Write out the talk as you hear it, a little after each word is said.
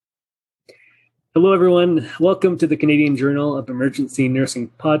Hello, everyone. Welcome to the Canadian Journal of Emergency Nursing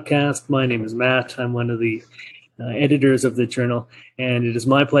podcast. My name is Matt. I'm one of the editors of the journal, and it is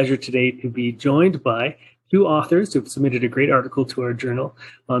my pleasure today to be joined by two authors who have submitted a great article to our journal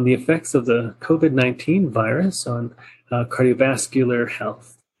on the effects of the COVID-19 virus on cardiovascular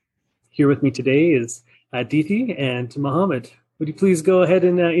health. Here with me today is Aditi and Mohamed. Would you please go ahead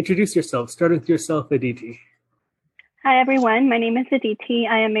and introduce yourself, starting with yourself, Aditi. Hi, everyone. My name is Aditi.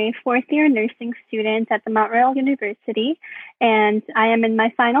 I am a fourth-year nursing student at the Mount Royal University, and I am in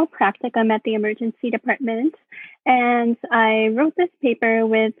my final practicum at the emergency department. And I wrote this paper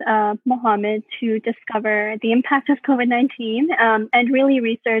with Mohamed to discover the impact of COVID-19 and really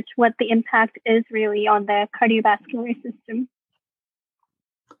research what the impact is really on the cardiovascular system.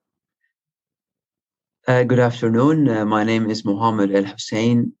 Good afternoon. My name is Mohamed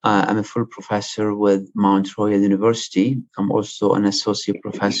Hussein. I'm a full professor with Mount Royal University. I'm also an associate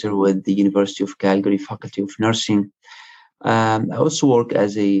professor with the University of Calgary Faculty of Nursing. I also work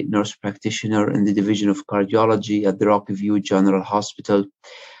as a nurse practitioner in the Division of Cardiology at the Rockview General Hospital.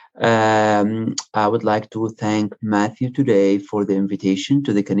 I would like to thank Matthew today for the invitation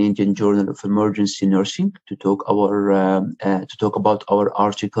to the Canadian Journal of Emergency Nursing to talk about our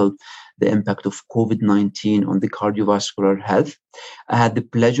article, The Impact of COVID-19 on the Cardiovascular Health. I had the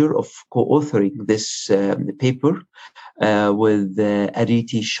pleasure of co-authoring this paper with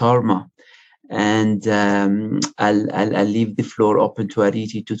Aditi Sharma. And I'll leave the floor open to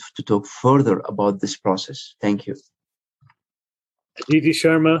Aditi to talk further about this process. Thank you. Aditi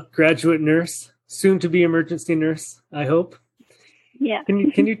Sharma, graduate nurse, soon to be emergency nurse, I hope. Yeah.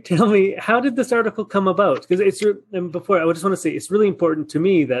 Can you tell me, how did this article come about? Because I just want to say it's really important to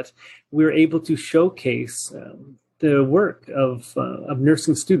me that we're able to showcase the work of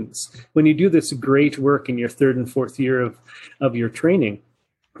nursing students. When you do this great work in your third and fourth year of your training,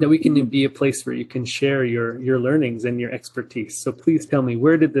 that we can be a place where you can share your learnings and your expertise. So please tell me,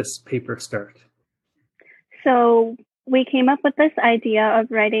 where did this paper start? So we came up with this idea of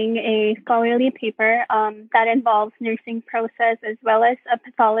writing a scholarly paper that involves nursing process as well as a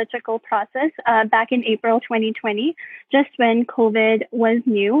pathological process back in April 2020, just when COVID was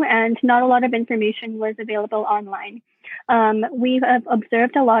new and not a lot of information was available online. We have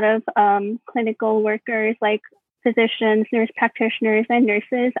observed a lot of clinical workers like physicians, nurse practitioners, and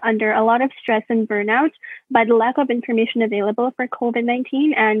nurses under a lot of stress and burnout by the lack of information available for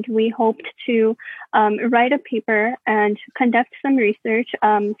COVID-19. And we hoped to write a paper and conduct some research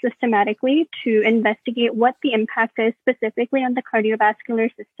systematically to investigate what the impact is specifically on the cardiovascular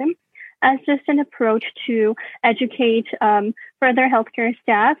system as just an approach to educate further healthcare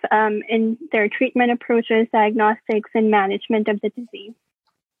staff in their treatment approaches, diagnostics, and management of the disease.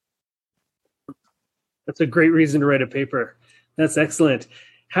 That's a great reason to write a paper. That's excellent.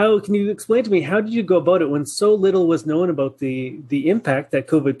 Can you explain to me, how did you go about it when so little was known about the impact that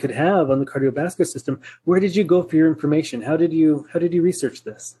COVID could have on the cardiovascular system? Where did you go for your information? How did you research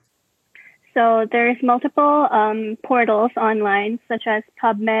this? So there's multiple portals online, such as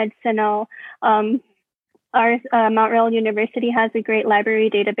PubMed, CINAHL. Our Mount Royal University has a great library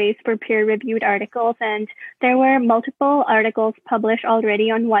database for peer-reviewed articles, and there were multiple articles published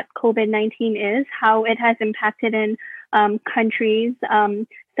already on what COVID-19 is, how it has impacted in countries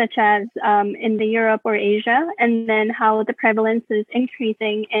such as in the Europe or Asia, and then how the prevalence is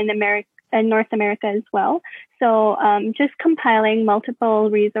increasing in North America as well. So just compiling multiple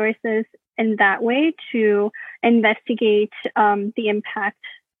resources in that way to investigate the impact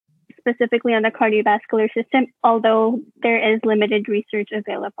specifically on the cardiovascular system, although there is limited research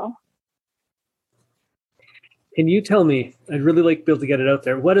available. Can you tell me, I'd really like to be able to get it out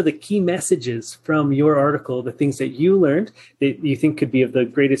there, what are the key messages from your article, the things that you learned that you think could be of the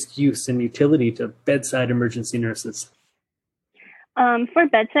greatest use and utility to bedside emergency nurses? For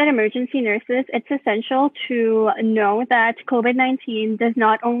bedside emergency nurses, it's essential to know that COVID-19 does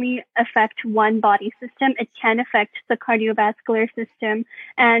not only affect one body system, it can affect the cardiovascular system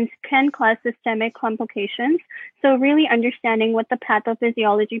and can cause systemic complications. So really understanding what the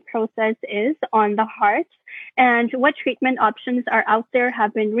pathophysiology process is on the heart and what treatment options are out there,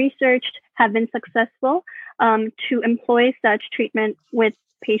 have been researched, have been successful to employ such treatment with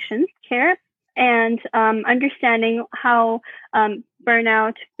patients' care. And understanding how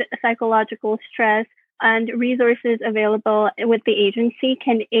burnout, psychological stress, and resources available with the agency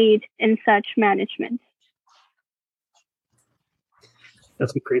can aid in such management.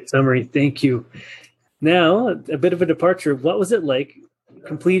 That's a great summary. Thank you. Now, a bit of a departure. What was it like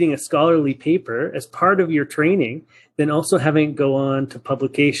completing a scholarly paper as part of your training, then also having it go on to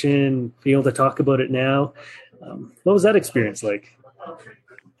publication, being able to talk about it now? What was that experience like?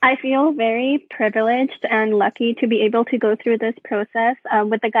 I feel very privileged and lucky to be able to go through this process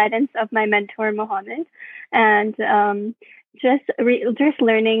with the guidance of my mentor, Mohamed, and just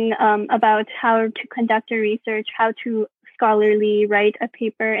learning about how to conduct a research, how to scholarly write a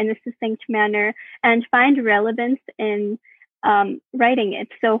paper in a succinct manner, and find relevance in writing it.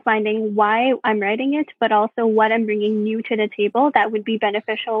 So finding why I'm writing it, but also what I'm bringing new to the table that would be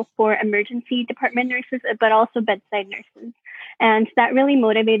beneficial for emergency department nurses, but also bedside nurses. And that really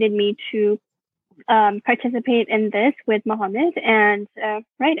motivated me to participate in this with Mohamed and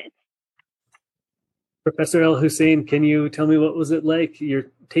write it. Professor Hussein, can you tell me what was it like? You're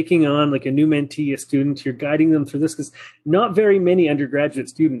taking on like a new mentee, a student, you're guiding them through this because not very many undergraduate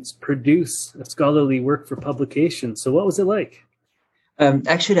students produce a scholarly work for publication. So what was it like?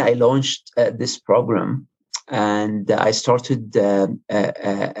 Actually, I launched this program and I started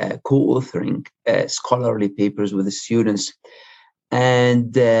co-authoring scholarly papers with the students.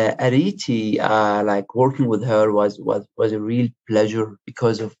 And Aditi, like working with her was a real pleasure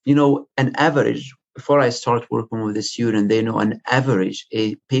because of, an average. Before I start working with a student, they know on average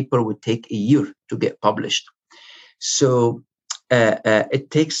a paper would take a year to get published. So it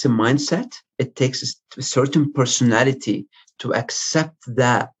takes a mindset, it takes a certain personality to accept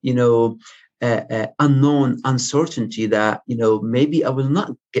that, unknown uncertainty that, maybe I will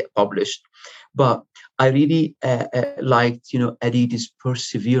not get published. But I really liked, Aditi's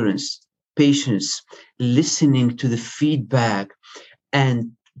perseverance, patience, listening to the feedback,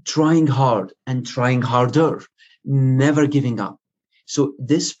 and trying hard and trying harder, never giving up. So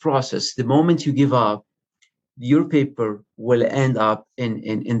this process, the moment you give up, your paper will end up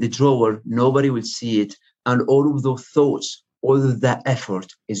in the drawer. Nobody will see it. And all of those thoughts, all of that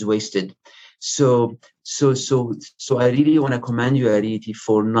effort is wasted. So I really want to commend you, Aditi,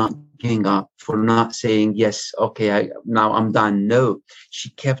 for not giving up, for not saying, yes, okay, now I'm done. No,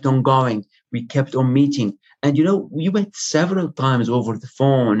 she kept on going. We kept on meeting. And, we met several times over the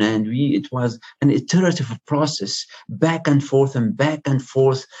phone, and it was an iterative process, back and forth,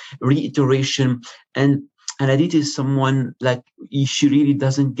 reiteration. And Aditi is someone like, she really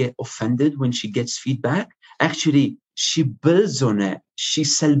doesn't get offended when she gets feedback. Actually, she builds on it. She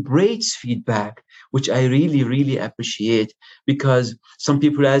celebrates feedback, which I really, really appreciate, because some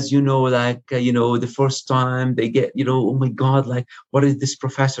people, as the first time they get, oh my God, like, what is this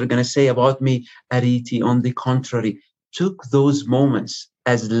professor going to say about me? Aditi, on the contrary, took those moments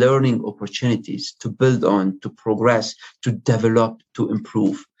as learning opportunities to build on, to progress, to develop, to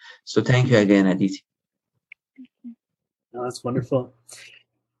improve. So thank you again, Aditi. Oh, that's wonderful.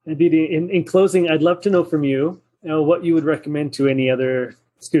 Aditi, in closing, I'd love to know from you, what you would recommend to any other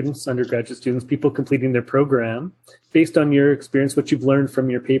students, undergraduate students, people completing their program, based on your experience, what you've learned from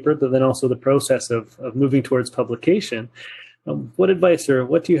your paper, but then also the process of moving towards publication. What advice or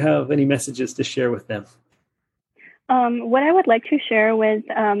what do you have, any messages to share with them? What I would like to share with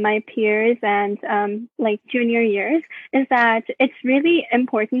my peers and junior years is that it's really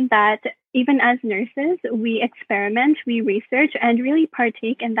important that even as nurses, we experiment, we research, and really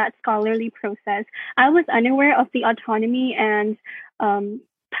partake in that scholarly process. I was unaware of the autonomy and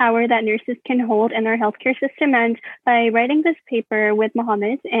power that nurses can hold in our healthcare system. And by writing this paper with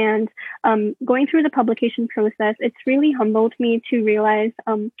Mohamed and going through the publication process, it's really humbled me to realize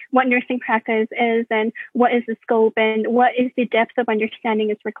what nursing practice is and what is the scope and what is the depth of understanding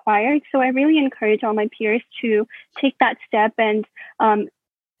is required. So I really encourage all my peers to take that step and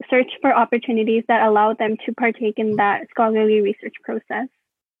search for opportunities that allow them to partake in that scholarly research process.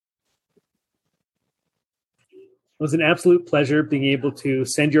 It was an absolute pleasure being able to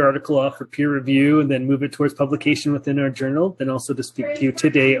send your article off for peer review and then move it towards publication within our journal, and also to speak to you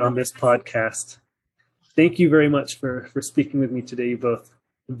today on this podcast. Thank you very much for speaking with me today, you both.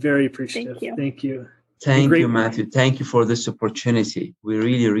 I'm very appreciative. Thank you. Thank you, Matthew. Thank you for this opportunity. We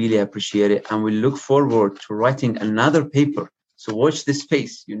really, really appreciate it. And we look forward to writing another paper. So watch this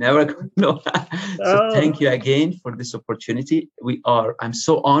space. You never know. So thank you again for this opportunity. I'm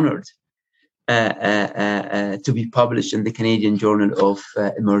so honored to be published in the Canadian Journal of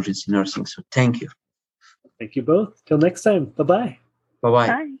Emergency Nursing. So thank you. Thank you both. Till next time. Bye-bye. Bye-bye.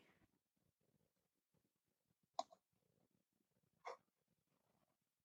 Bye.